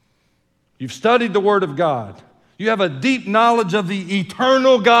 You've studied the Word of God. You have a deep knowledge of the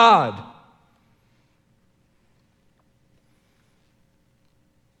eternal God.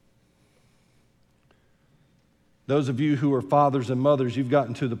 Those of you who are fathers and mothers, you've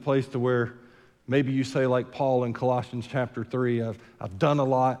gotten to the place to where maybe you say like Paul in Colossians chapter 3, I've done a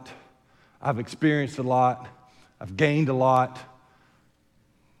lot, I've experienced a lot, I've gained a lot,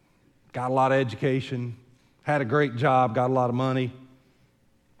 got a lot of education, had a great job, got a lot of money,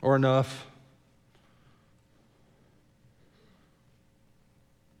 or enough.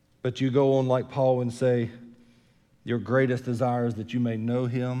 But you go on like Paul and say, your greatest desire is that you may know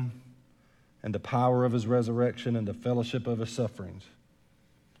Him and the power of His resurrection and the fellowship of His sufferings,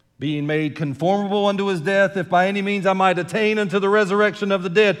 being made conformable unto His death, if by any means I might attain unto the resurrection of the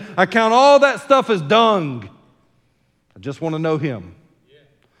dead. I count all that stuff as dung. I just want to know Him. Yeah.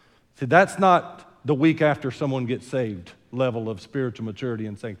 See, that's not the week after someone gets saved level of spiritual maturity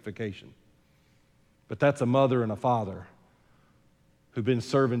and sanctification. But that's a mother and a father who've been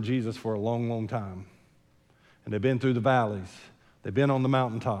serving Jesus for a long, long time. And they've been through the valleys. They've been on the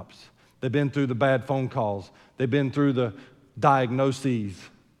mountaintops. They've been through the bad phone calls. They've been through the diagnoses.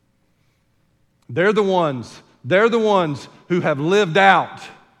 They're the ones who have lived out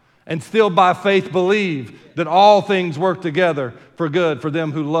and still by faith believe that all things work together for good for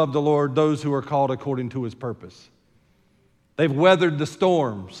them who love the Lord, those who are called according to His purpose. They've weathered the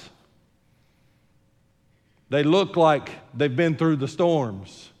storms. They look like they've been through the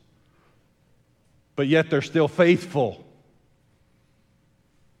storms, but yet they're still faithful.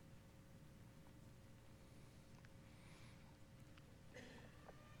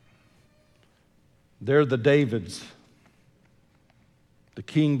 They're the Davids, the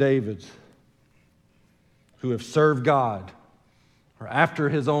King Davids, who have served God, are after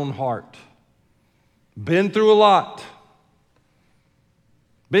His own heart, been through a lot,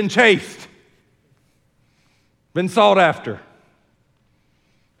 been chased, been sought after,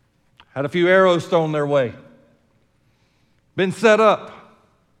 had a few arrows thrown their way, been set up,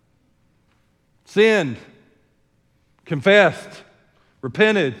 sinned, confessed,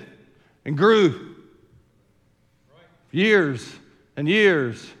 repented, and grew. Years and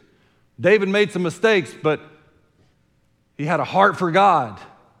years. David made some mistakes, but he had a heart for God.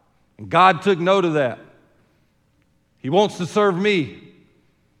 And God took note of that. He wants to serve me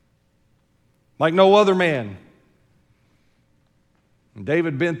like no other man. And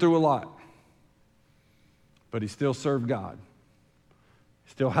David been through a lot, but he still served God.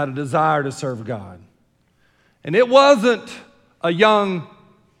 He still had a desire to serve God. And it wasn't a young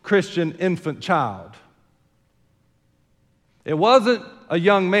Christian infant child. It wasn't a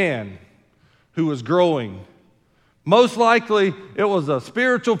young man who was growing. Most likely, it was a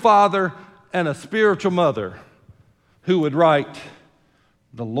spiritual father and a spiritual mother who would write,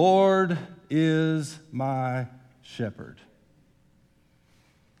 "The Lord is my shepherd.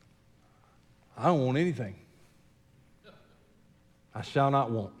 I don't want anything. I shall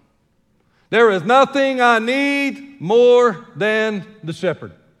not want. There is nothing I need more than the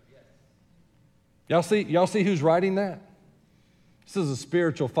shepherd." Y'all see who's writing that? This is a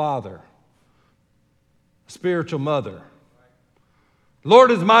spiritual father, a spiritual mother.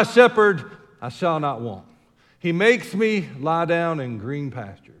 "Lord is my shepherd, I shall not want. He makes me lie down in green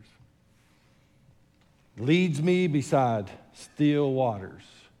pastures, leads me beside still waters.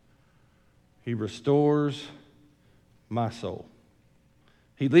 He restores my soul.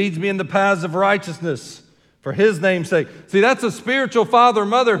 He leads me in the paths of righteousness for His name's sake." See, that's a spiritual father or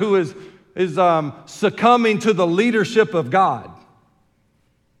mother who is succumbing to the leadership of God.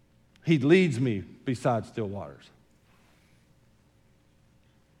 He leads me beside still waters.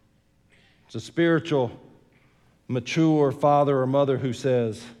 It's a spiritual, mature father or mother who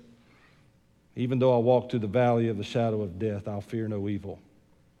says, "Even though I walk through the valley of the shadow of death, I'll fear no evil,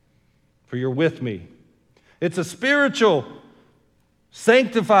 for you're with me." It's a spiritual,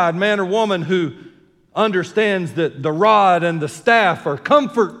 sanctified man or woman who understands that the rod and the staff are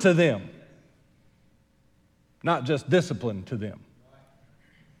comfort to them, not just discipline to them.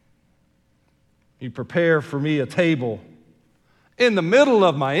 "You prepare for me a table in the middle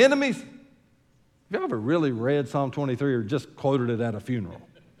of my enemies." Have you ever really read Psalm 23 or just quoted it at a funeral?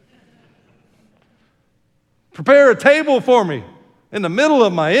 "Prepare a table for me In the middle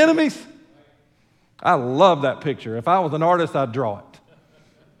of my enemies? I love that picture. If I was an artist, I'd draw it.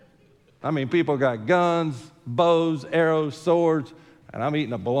 I mean, people got guns, bows, arrows, swords, and I'm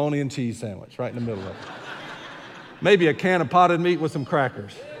eating a bologna and cheese sandwich right in the middle of it. Maybe a can of potted meat with some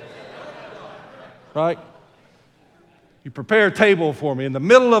crackers. Right? You prepare a table for me in the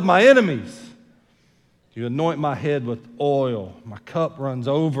middle of my enemies. You anoint my head with oil. My cup runs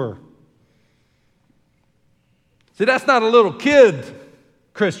over. See, that's not a little kid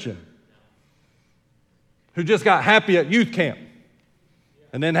Christian who just got happy at youth camp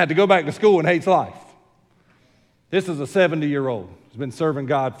and then had to go back to school and hates life. This is a 70-year-old who's been serving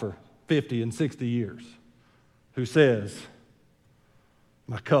God for 50 and 60 years who says,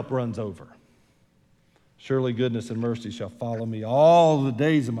 my cup runs over. Surely goodness and mercy shall follow me all the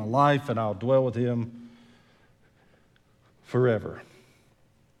days of my life, and I'll dwell with him forever.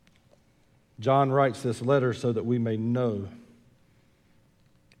 John writes this letter so that we may know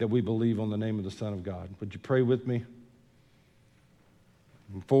that we believe on the name of the Son of God. Would you pray with me?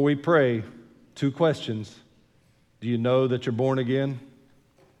 Before we pray, 2 questions. Do you know that you're born again?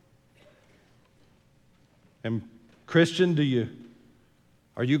 And Christian,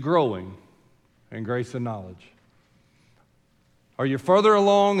 are you growing in grace and knowledge? Are you further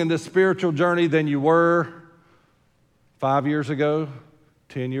along in this spiritual journey than you were 5 years ago,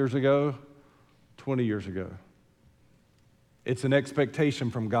 10 years ago, 20 years ago? It's an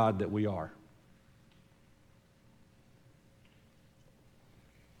expectation from God that we are.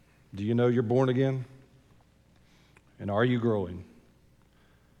 Do you know you're born again? And are you growing?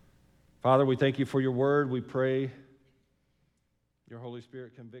 Father, we thank you for your word. We pray your Holy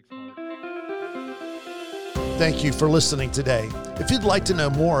Spirit convicts hearts. Thank you for listening today. If you'd like to know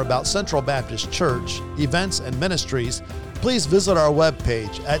more about Central Baptist Church, events, and ministries, please visit our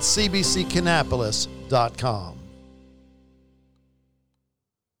webpage at cbckannapolis.com.